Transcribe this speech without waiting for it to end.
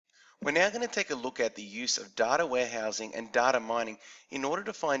We're now going to take a look at the use of data warehousing and data mining in order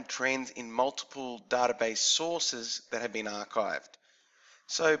to find trends in multiple database sources that have been archived.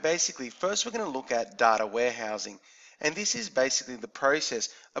 So basically, first we're going to look at data warehousing. And this is basically the process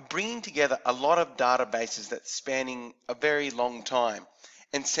of bringing together a lot of databases that's spanning a very long time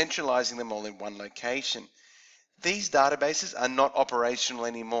and centralizing them all in one location. These databases are not operational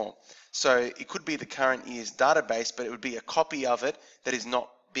anymore. So it could be the current year's database, but it would be a copy of it that is not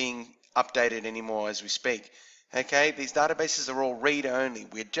being updated anymore as we speak. Okay, these databases are all read-only.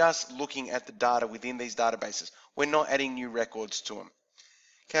 We're just looking at the data within these databases. We're not adding new records to them.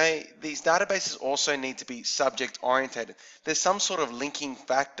 Okay, these databases also need to be subject oriented. There's some sort of linking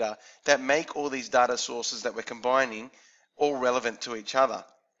factor that make all these data sources that we're combining all relevant to each other.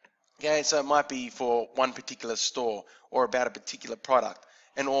 Okay, so it might be for one particular store or about a particular product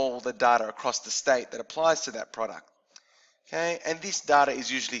and all the data across the state that applies to that product. Okay, and this data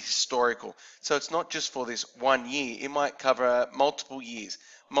is usually historical. So it's not just for this 1 year, it might cover multiple years,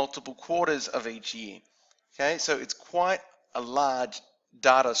 multiple quarters of each year. Okay, so it's quite a large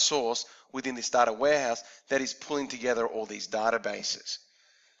data source within this data warehouse that is pulling together all these databases.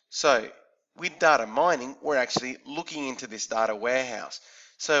 So with data mining, we're actually looking into this data warehouse.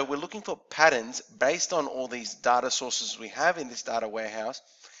 So we're looking for patterns based on all these data sources we have in this data warehouse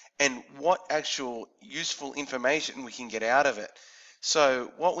and what actual useful information we can get out of it. So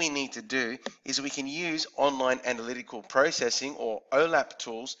what we need to do is we can use Online Analytical Processing or OLAP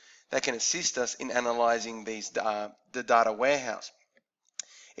tools that can assist us in analyzing the data warehouse.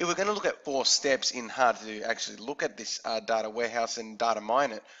 If we're going to look at 4 steps in how to actually look at this data warehouse and data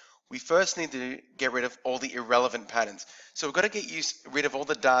mine it, we first need to get rid of all the irrelevant patterns. So we've got to get rid of all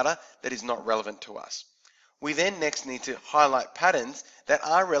the data that is not relevant to us. We then next need to highlight patterns that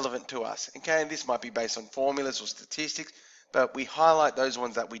are relevant to us. Okay, and this might be based on formulas or statistics, but we highlight those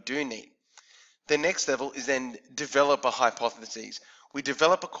ones that we do need. The next level is then develop a hypothesis. We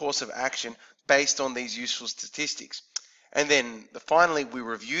develop a course of action based on these useful statistics. And then finally, we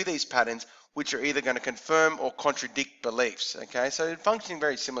review these patterns, which are either going to confirm or contradict beliefs. Okay, so it's functioning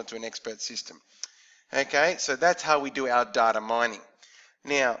very similar to an expert system. Okay, so that's how we do our data mining.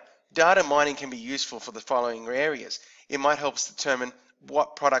 Now, data mining can be useful for the following areas. It might help us determine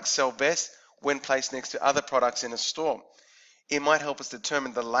what products sell best when placed next to other products in a store. It might help us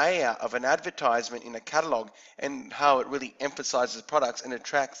determine the layout of an advertisement in a catalog and how it really emphasizes products and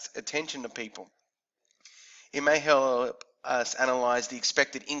attracts attention to people. It may help us analyze the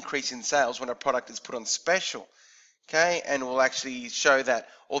expected increase in sales when a product is put on special. Okay, and we'll actually show that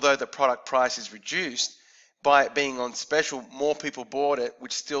although the product price is reduced, by it being on special, more people bought it,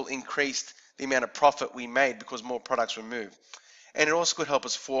 which still increased the amount of profit we made because more products were moved. And it also could help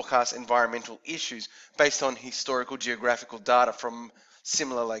us forecast environmental issues based on historical geographical data from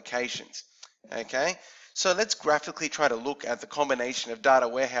similar locations. Okay, so let's graphically try to look at the combination of data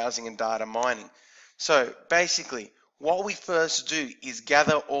warehousing and data mining. So basically, what we first do is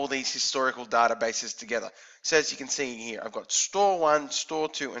gather all these historical databases together. So as you can see here, I've got store 1, store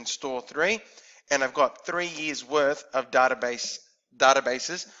 2, and store 3, and I've got 3 years worth of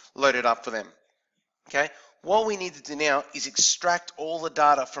databases loaded up for them. Okay, what we need to do now is extract all the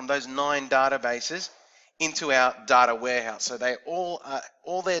data from those 9 databases into our data warehouse. So they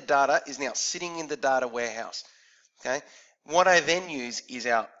all their data is now sitting in the data warehouse. Okay, what I then use is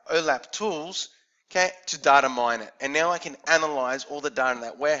our OLAP tools, okay, to data mine it. And now I can analyze all the data in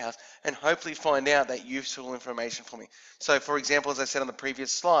that warehouse and hopefully find out that useful information for me. So for example, as I said on the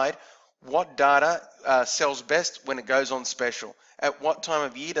previous slide, what data sells best when it goes on special? At what time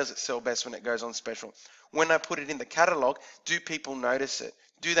of year does it sell best when it goes on special? When I put it in the catalog, do people notice it?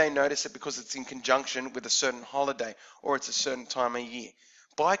 Do they notice it because it's in conjunction with a certain holiday or it's a certain time of year?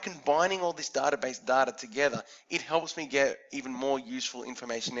 By combining all this database data together, it helps me get even more useful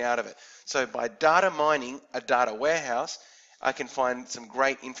information out of it. So by data mining a data warehouse, I can find some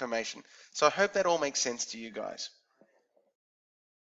great information. So I hope that all makes sense to you guys.